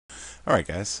Alright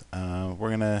guys, we're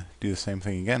going to do the same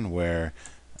thing again where,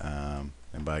 and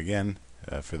by again,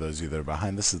 for those of you that are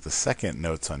behind, this is the second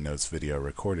Notes on Notes video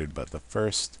recorded, but the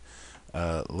first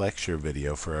lecture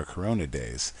video for our Corona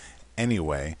days.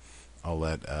 Anyway, I'll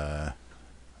let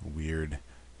weird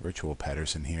Virtual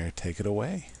Patterson here take it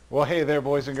away. Well, hey there,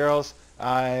 boys and girls.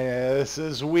 This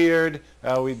is weird.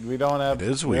 We don't have It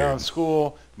is we don't weird. have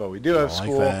school, but we do have Don't like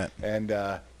school. that. And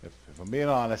if I'm being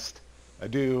honest, I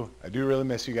do really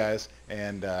miss you guys.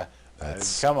 And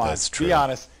come on, that's true. be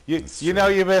honest. You know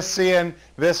you miss seeing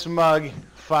this mug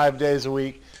 5 days a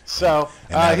week. So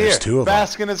And now here, there's two of them.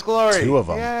 bask in its glory. Two of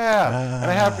them. Yeah. And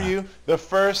I have for you the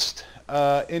first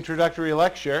introductory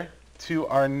lecture to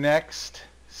our next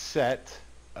set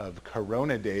of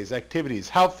Corona Days activities.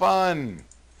 How fun!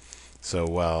 So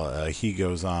while he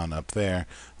goes on up there,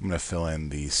 I'm going to fill in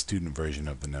the student version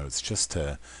of the notes just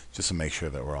to make sure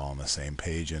that we're all on the same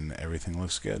page and everything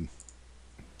looks good.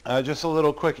 Just a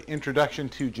little quick introduction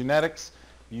to genetics.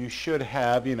 You should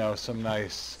have, some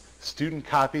nice student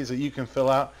copies that you can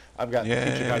fill out. I've got the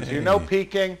teacher copies here. No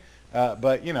peeking,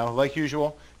 but, like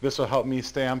usual, this will help me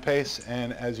stay on pace.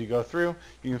 And as you go through,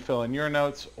 you can fill in your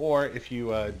notes, or if you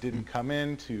didn't come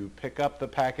in to pick up the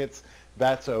packets,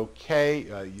 that's okay.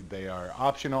 They are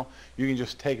optional. You can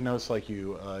just take notes like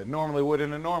you normally would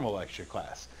in a normal lecture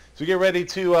class. So get ready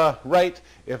to write.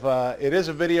 If it is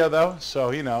a video, though,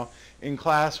 so, in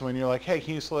class when you're like, hey,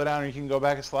 can you slow down or you can go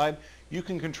back a slide, you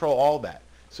can control all that.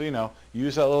 So,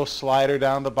 use that little slider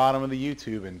down the bottom of the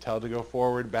YouTube and tell it to go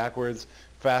forward, backwards,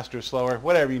 faster, slower,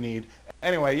 whatever you need.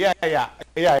 Anyway, yeah.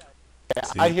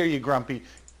 I hear you, Grumpy.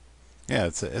 Yeah,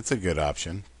 it's a good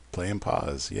option. Play and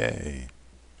pause. Yay.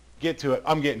 Get to it.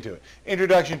 I'm getting to it.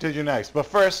 Introduction to genetics. But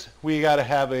first, we got to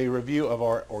have a review of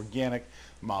our organic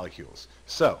molecules.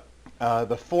 So,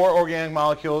 the 4 organic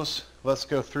molecules, let's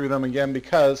go through them again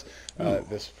because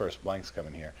this first blank's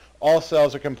coming here. All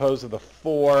cells are composed of the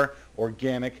 4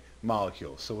 organic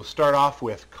molecules. So we'll start off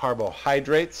with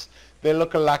carbohydrates. They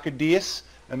look like this,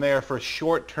 and they are for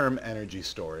short-term energy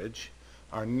storage.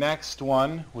 Our next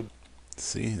one would...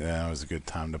 See, that was a good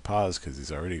time to pause because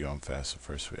he's already going fast. So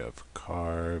first we have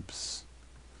carbs.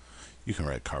 You can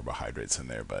write carbohydrates in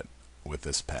there, but with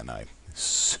this pen I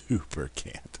super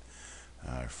can't.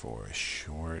 For a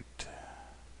short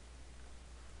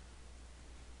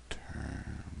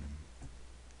term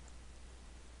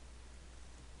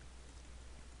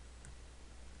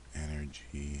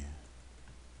energy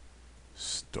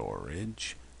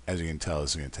storage. As you can tell,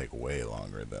 this is going to take way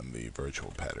longer than the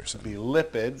Virtual Patterson. be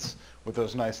lipids with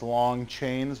those nice long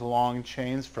chains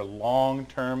for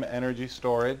long-term energy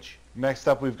storage. Next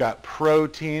up, we've got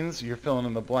proteins. You're filling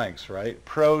in the blanks, right?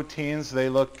 Proteins, they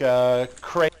look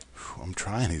crazy. I'm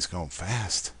trying. He's going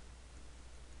fast.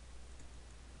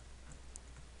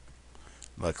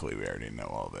 Luckily, we already know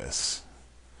all this.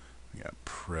 We got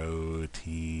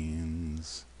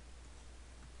proteins.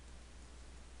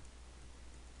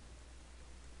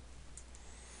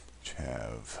 Which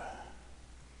have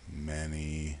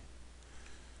many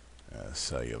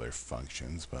cellular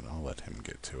functions, but I'll let him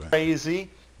get to it. Crazy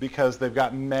because they've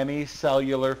got many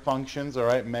cellular functions, all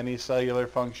right? Many cellular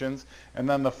functions. And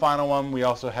then the final one, we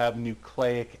also have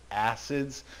nucleic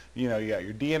acids. You got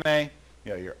your DNA,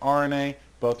 you got your RNA,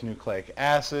 both nucleic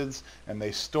acids, and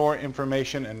they store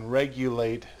information and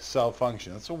regulate cell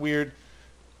function. It's a weird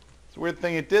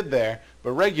thing it did there,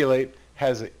 but regulate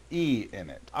has an E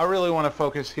in it. I really want to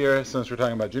focus here, since we're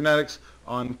talking about genetics,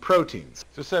 on proteins.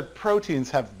 So I said proteins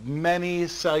have many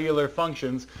cellular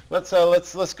functions. Let's go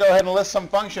ahead and list some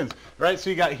functions. Right?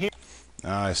 So you got here. Oh,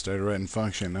 I started writing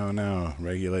function. Oh no,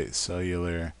 regulate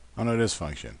cellular. Oh no, it is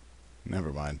function.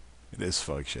 Never mind. It is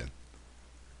function.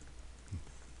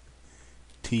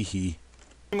 Teehee.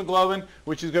 Hemoglobin,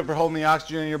 which is good for holding the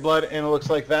oxygen in your blood, and it looks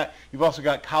like that. You've also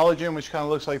got collagen, which kind of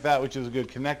looks like that, which is a good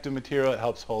connective material. It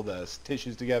helps hold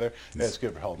tissues together. It's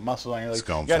good for holding muscles on your legs. It's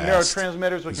going You got fast.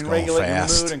 neurotransmitters, which It's can going regulate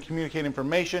fast. your mood and communicate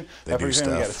information. They For do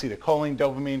example, you got stuff. acetylcholine,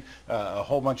 dopamine, a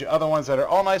whole bunch of other ones that are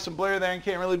all nice and blurry there and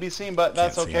can't really be seen, but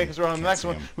that's Can't see okay 'em. because we're on the Can't next see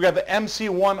one. 'em. We got the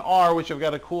MC1R, which I've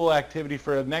got a cool activity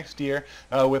for next year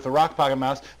with the rock pocket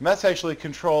mouse, and that's actually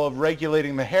control of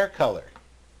regulating the hair color.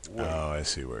 Oh, I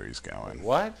see where he's going.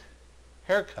 What?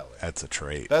 Hair color. That's a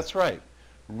trait. That's right.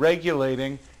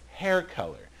 Regulating hair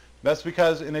color. That's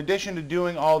because in addition to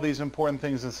doing all these important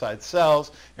things inside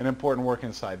cells and important work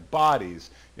inside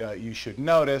bodies, you should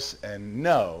notice and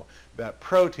know that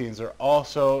proteins are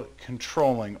also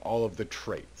controlling all of the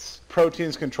traits.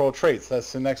 Proteins control traits.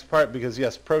 That's the next part because,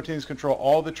 yes, proteins control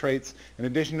all the traits. In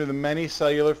addition to the many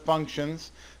cellular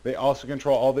functions, they also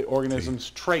control all the organism's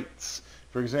traits.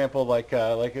 For example, like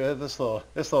this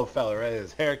little fella, right?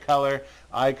 His hair color,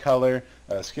 eye color,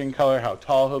 skin color, how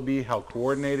tall he'll be, how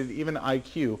coordinated, even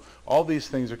IQ. All these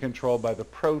things are controlled by the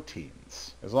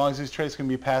proteins. As long as these traits can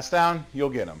be passed down, you'll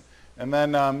get them. And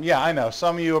then, yeah, I know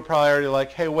some of you are probably already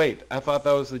like, hey, wait, I thought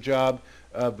that was the job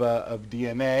of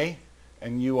DNA,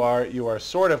 and you are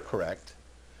sort of correct,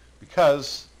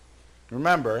 because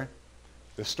remember,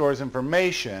 this stores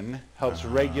information, helps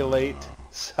regulate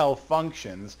cell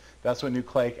functions. That's what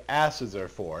nucleic acids are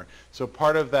for. So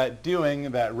part of that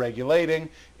doing, that regulating,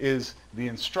 is the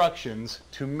instructions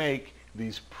to make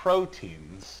these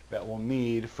proteins that we'll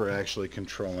need for actually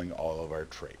controlling all of our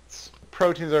traits.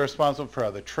 Proteins are responsible for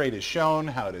how the trait is shown,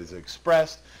 how it is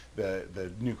expressed.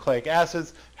 The nucleic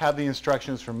acids have the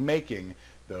instructions for making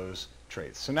those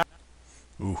traits. So now,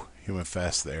 ooh, he went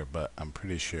fast there, but I'm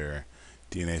pretty sure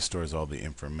DNA stores all the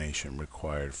information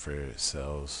required for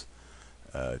cells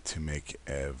to make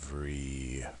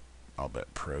every, I'll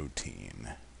bet, protein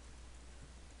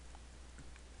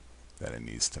that it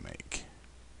needs to make.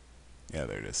 Yeah,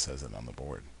 there it is, says it on the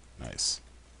board. Nice.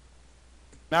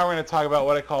 Now we're going to talk about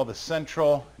what I call the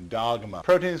central dogma.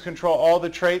 Proteins control all the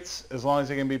traits as long as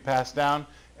they can be passed down.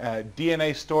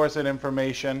 DNA stores that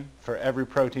information for every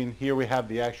protein. Here we have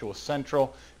the actual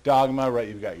central dogma, right?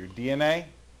 You've got your DNA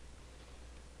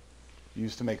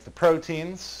used to make the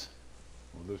proteins.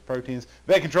 Well, those proteins,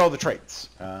 they control the traits.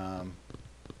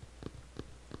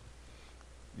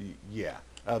 Yeah.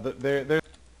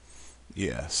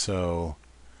 Yeah, so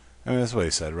I mean, that's what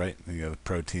he said, right? You know, the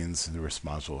proteins are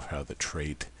responsible for how the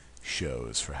trait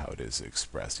shows, for how it is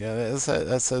expressed. Yeah,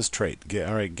 that says trait.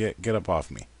 All right, get up off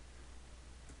me.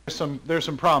 There's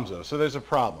some problems, though. So there's a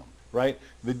problem, right?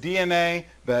 The DNA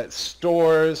that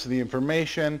stores the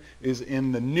information is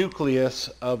in the nucleus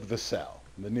of the cell.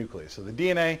 The nucleus. So the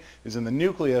DNA is in the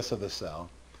nucleus of the cell,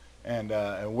 and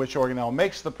which organelle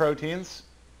makes the proteins?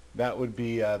 That would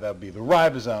be the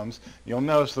ribosomes. You'll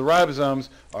notice the ribosomes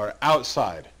are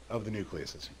outside of the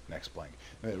nucleus. Next blank.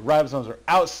 The ribosomes are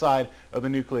outside of the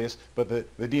nucleus, but the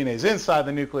DNA is inside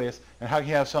the nucleus. And how can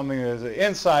you have something that is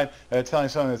inside telling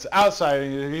something that's outside?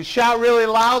 You shout really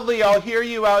loudly, I'll hear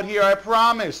you out here, I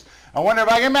promise. I wonder if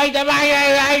I can make the mic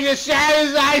as shout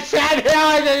as I said,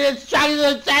 it's trying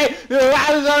to say the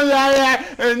ribosomes are there,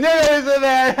 and the nucleus are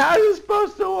there. How's it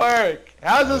supposed to work?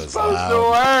 How's it supposed to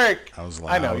work? I was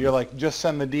loud. I know, you're like, just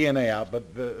send the DNA out. But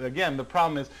again, the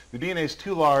problem is the DNA is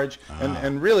too large,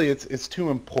 and really it's too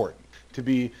important to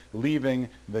be leaving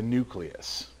the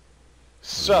nucleus.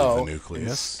 So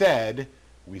instead,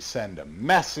 we send a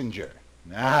messenger.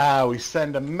 We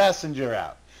send a messenger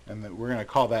out. And we're going to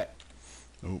call that...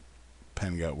 Oh,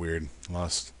 pen got weird.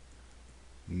 Lost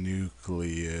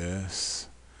nucleus.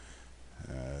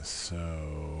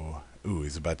 Ooh,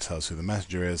 he's about to tell us who the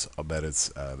messenger is. I'll bet it's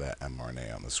that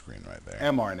mRNA on the screen right there.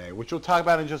 mRNA, which we'll talk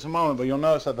about in just a moment, but you'll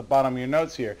notice at the bottom of your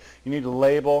notes here, you need to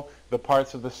label the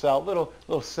parts of the cell, little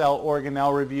cell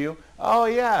organelle review. Oh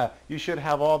yeah, you should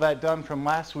have all that done from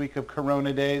last week of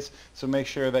Corona days, so make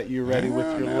sure that you're ready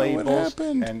with your labels. What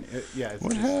happened? And yeah, it's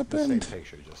what happened? The same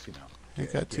picture, just, you know.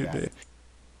 It got too big.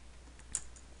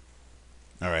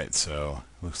 Alright, so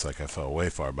looks like I fell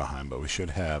way far behind, but we should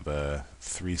have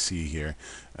 3C here.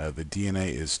 The DNA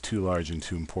is too large and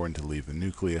too important to leave the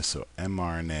nucleus, so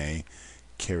mRNA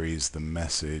carries the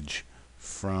message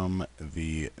from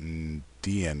the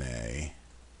DNA.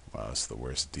 Wow, that's the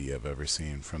worst D I've ever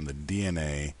seen. From the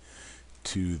DNA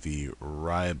to the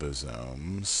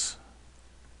ribosomes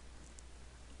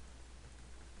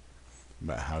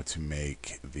about how to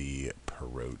make the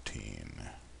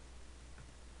protein.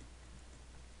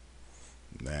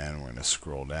 Then we're going to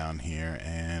scroll down here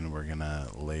and we're going to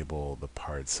label the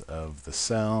parts of the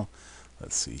cell.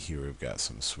 Let's see here, we've got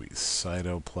some sweet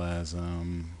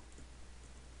cytoplasm.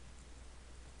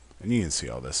 And you can see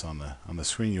all this on the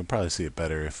screen. You'll probably see it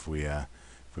better if we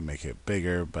make it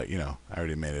bigger, but you know, I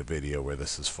already made a video where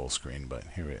this is full screen, but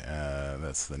here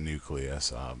that's the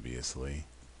nucleus, obviously.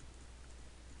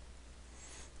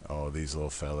 Oh, these little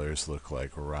fellers look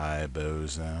like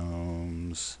ribosomes.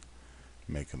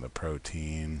 Making the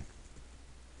protein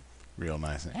real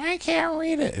nice. I can't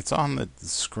read it. It's on the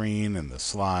screen and the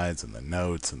slides and the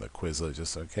notes and the Quizlet.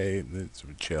 Just okay, it's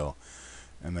chill.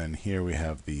 And then here we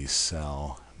have the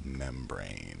cell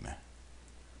membrane.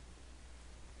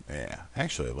 Yeah,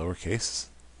 actually lowercase.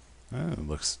 It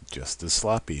looks just as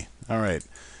sloppy. All right.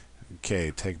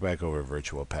 Okay, take back over,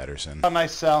 Virtual Patterson. A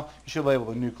nice cell. You should label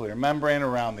the nuclear membrane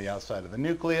around the outside of the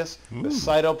nucleus. Ooh. The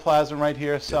cytoplasm right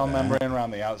here, cell membrane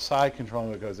around the outside,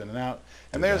 controlling what goes in and out.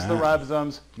 And there's the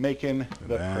ribosomes making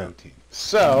the protein.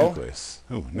 So, nucleus.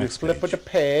 Ooh, next flip with the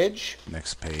page.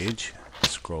 Next page.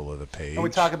 scroll of the page. And we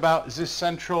talk about the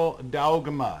central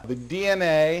dogma. The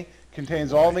DNA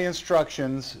contains all the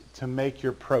instructions to make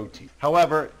your protein.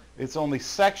 However, it's only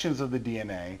sections of the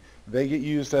DNA. They get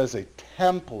used as a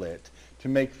template to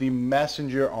make the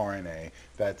messenger RNA.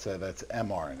 That's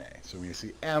mRNA. So when you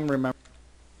see M, remember.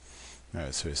 All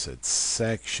right, so we said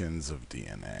sections of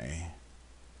DNA.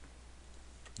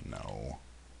 No.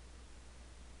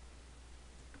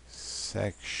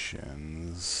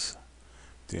 Sections.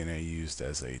 DNA used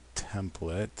as a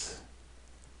template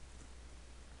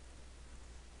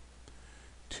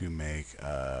to make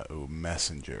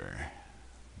messenger.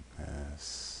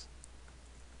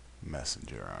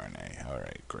 Messenger RNA. All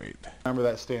right, great. Remember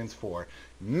that stands for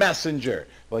messenger,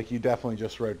 like you definitely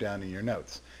just wrote down in your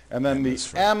notes. And then the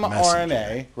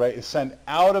mRNA, right, is sent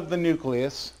out of the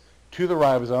nucleus to the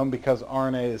ribosome because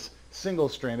RNA is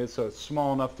single-stranded, so it's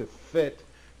small enough to fit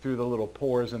through the little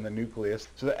pores in the nucleus.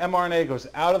 So the mRNA goes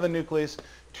out of the nucleus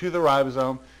to the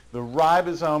ribosome. The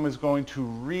ribosome is going to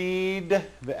read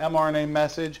the mRNA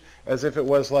message as if it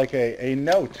was like a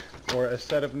note or a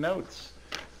set of notes.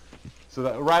 So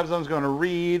the ribosome is going to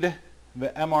read the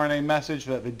mRNA message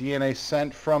that the DNA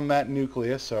sent from that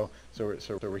nucleus. So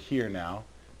we're here now.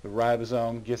 The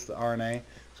ribosome gets the RNA.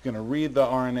 It's going to read the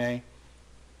RNA.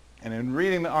 And in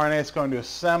reading the RNA, it's going to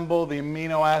assemble the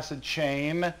amino acid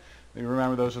chain. You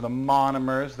remember, those are the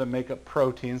monomers that make up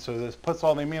proteins. So this puts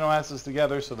all the amino acids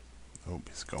together. So oh,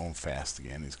 he's going fast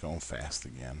again. He's going fast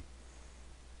again.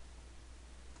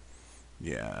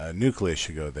 Yeah, nucleus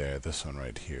should go there. This one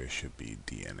right here should be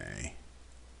DNA.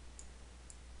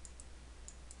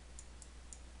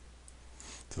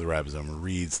 So the ribosome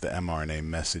reads the mRNA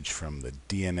message from the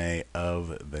DNA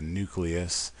of the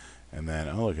nucleus, and then,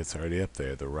 oh look, it's already up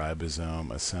there. The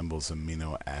ribosome assembles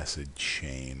amino acid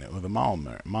chain with the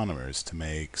monomers to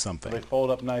make something. They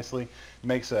fold up nicely,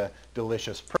 makes a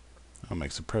delicious protein. Oh,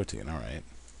 makes a protein, all right.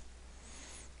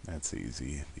 That's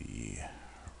easy. The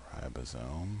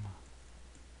ribosome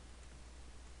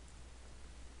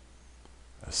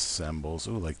assembles,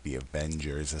 oh, like the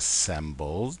Avengers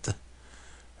assembled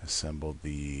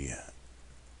the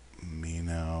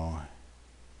amino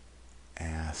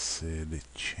acid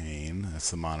chain.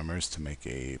 That's the monomers to make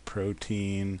a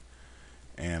protein.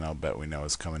 And I'll bet we know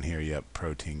what's coming here. Yep,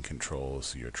 protein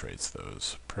controls your traits.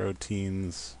 Those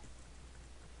proteins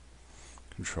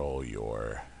control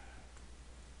your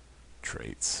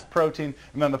traits. Protein,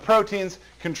 and then the proteins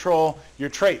control your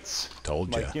traits.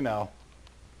 Told ya. Like, you know,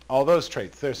 all those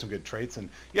traits. There's some good traits. And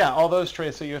yeah, all those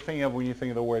traits that you're thinking of when you think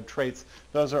of the word traits,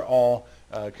 those are all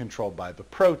controlled by the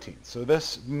protein. So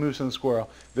this moose and squirrel,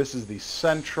 this is the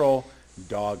central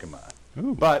dogma.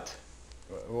 Ooh. But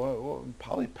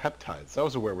polypeptides, that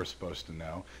was a word we're supposed to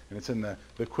know. And it's in the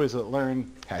Quizlet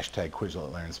Learn, hashtag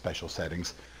Quizlet Learn special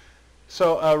settings.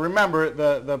 So remember,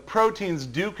 the proteins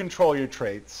do control your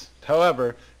traits.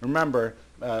 However, remember,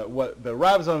 what the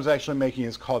ribosome is actually making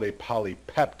is called a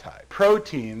polypeptide.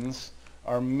 Proteins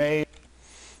are made...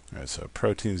 All right, so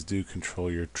proteins do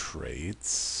control your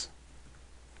traits.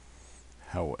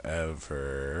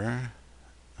 However,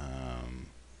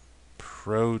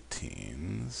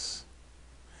 proteins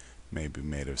may be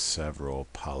made of several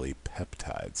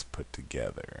polypeptides put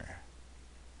together.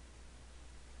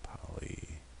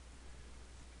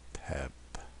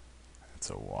 That's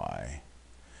a Y.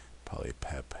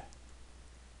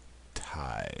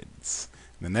 Polypeptides.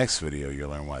 In the next video, you'll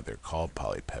learn why they're called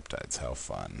polypeptides. How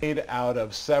fun. Made out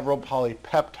of several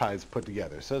polypeptides put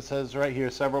together. So it says right here,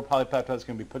 several polypeptides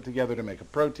can be put together to make a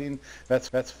protein. That's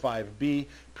 5B.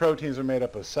 Proteins are made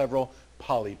up of several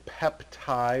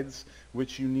polypeptides,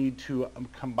 which you need to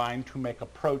combine to make a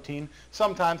protein.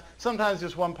 Sometimes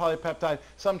just one polypeptide.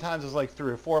 Sometimes it's like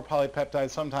 3 or 4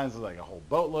 polypeptides. Sometimes it's like a whole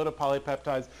boatload of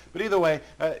polypeptides. But either way,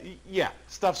 yeah,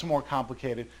 stuff's more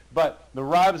complicated. But the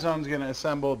ribosome is going to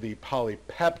assemble the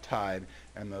polypeptide,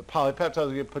 and the polypeptides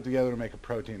will get put together to make a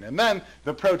protein. And then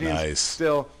the proteins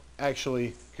still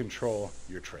actually control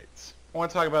your traits. I want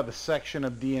to talk about the section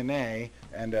of DNA,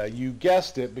 and you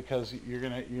guessed it because we're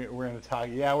gonna talk.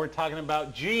 Yeah, we're talking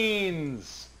about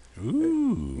genes.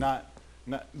 Ooh. Not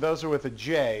those are with a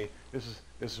J. This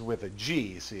is with a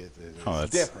G. See, it's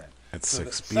different. That's so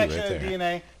 6B right there. Section of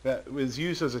DNA that was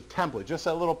used as a template, just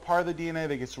that little part of the DNA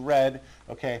that gets read.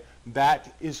 Okay,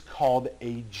 that is called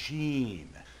a gene.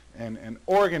 And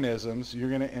organisms, you're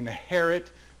going to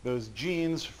inherit those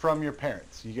genes from your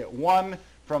parents. You get one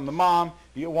from the mom,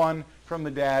 you get one from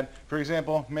the dad. For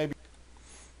example, maybe...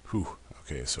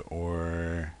 Okay, so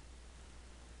organisms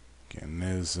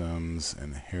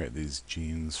inherit these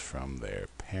genes from their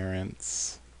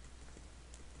parents.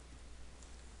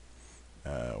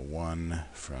 one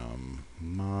from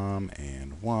mom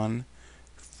and one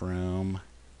from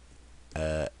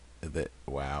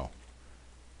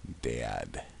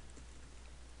dad.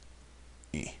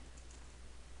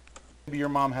 Maybe your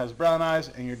mom has brown eyes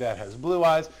and your dad has blue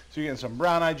eyes, so you're getting some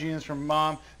brown eye genes from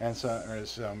mom and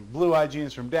some blue eye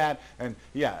genes from dad. And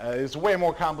yeah, it's way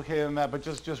more complicated than that, but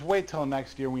just wait till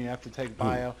next year when you have to take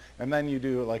bio, and then you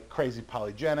do like crazy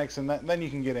polygenics, and then you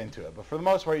can get into it. But for the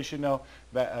most part, you should know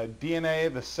that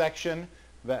DNA, the section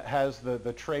that has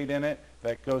the trait in it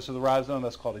that goes to the ribosome,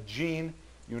 that's called a gene.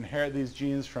 You inherit these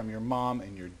genes from your mom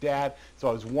and your dad. It's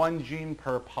always one gene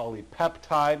per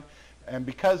polypeptide. And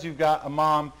because you've got a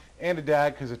mom and a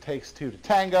dad, because it takes two to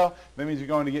tango, that means you're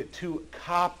going to get 2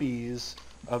 copies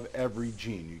of every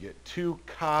gene. You get 2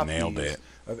 copies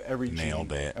of every gene.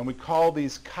 Nailed it. And we call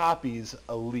these copies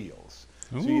alleles.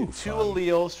 Ooh, so you get 2 fun.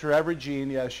 alleles for every gene.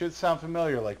 Yeah, it should sound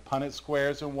familiar, like Punnett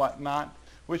squares and whatnot,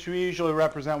 which we usually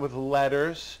represent with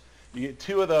letters. You get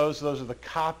 2 of those. Those are the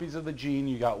copies of the gene.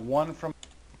 You got 1 from...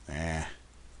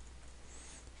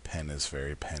 Pen is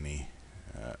very penny.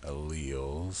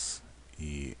 Alleles.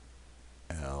 E-L-E-S.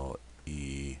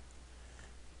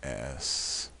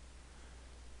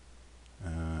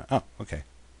 Oh, okay.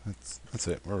 That's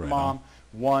it. We're right Mom, on.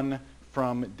 1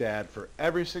 from dad. For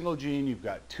every single gene, you've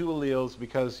got 2 alleles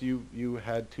because you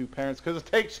had 2 parents, because it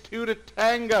takes 2 to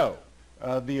tango.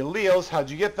 The alleles, how'd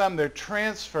you get them? They're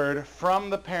transferred from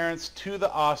the parents to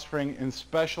the offspring in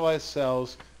specialized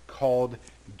cells called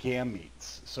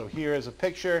gametes. So here is a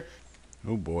picture.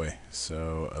 Oh boy.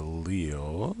 So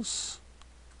alleles.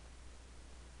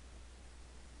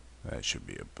 That should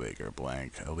be a bigger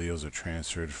blank. Alleles are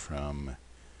transferred from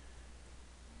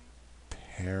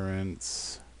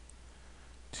parents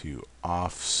to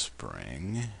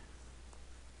offspring.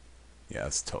 Yeah,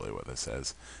 that's totally what this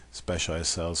says. Specialized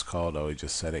cells called, oh, we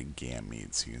just said it,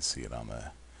 gametes. You can see it on the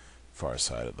far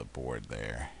side of the board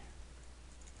there.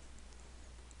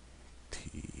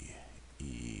 T-E-S,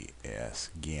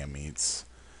 gametes.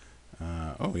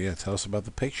 Oh yeah, tell us about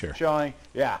the picture. Showing,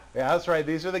 yeah, that's right.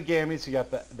 These are the gametes. You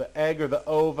got the egg or the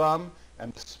ovum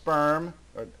and sperm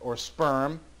or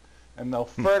sperm, and they'll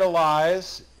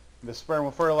fertilize. The sperm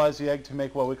will fertilize the egg to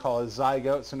make what we call a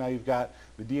zygote. So now you've got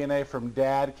the DNA from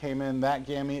dad came in that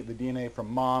gamete, the DNA from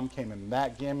mom came in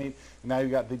that gamete, and now you've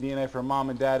got the DNA from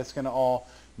mom and dad. It's going to all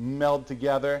meld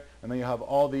together, and then you have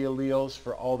all the alleles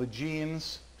for all the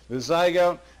genes. The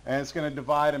zygote, and it's going to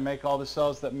divide and make all the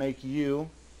cells that make you.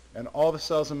 And all the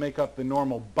cells that make up the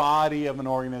normal body of an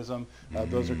organism,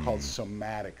 those are called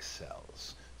somatic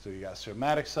cells. So you got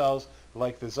somatic cells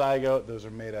like the zygote. Those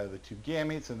are made out of the 2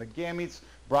 gametes, and the gametes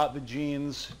brought the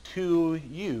genes to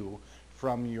you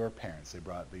from your parents. They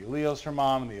brought the alleles from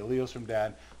mom and the alleles from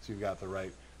dad, so you've got the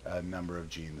right number of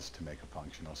genes to make a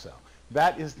functional cell.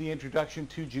 That is the introduction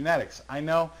to genetics. I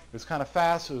know it was kind of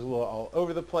fast. It was a little all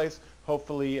over the place.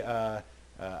 Hopefully I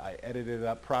edited it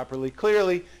up properly.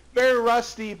 Clearly, very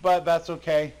rusty, but that's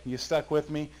okay. You stuck with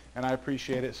me, and I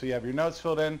appreciate it. So you have your notes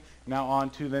filled in. Now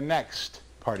on to the next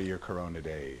part of your Corona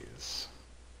days.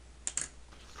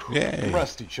 Yay.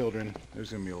 Rusty children.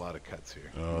 There's going to be a lot of cuts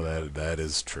here. Oh, that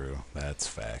is true. That's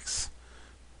facts.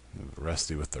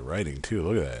 Rusty with the writing, too.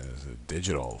 Look at that. It's a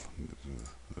digital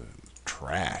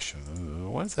trash.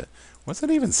 What is that? What's that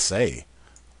even say?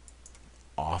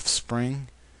 Offspring?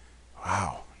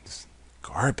 Wow. Just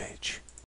garbage.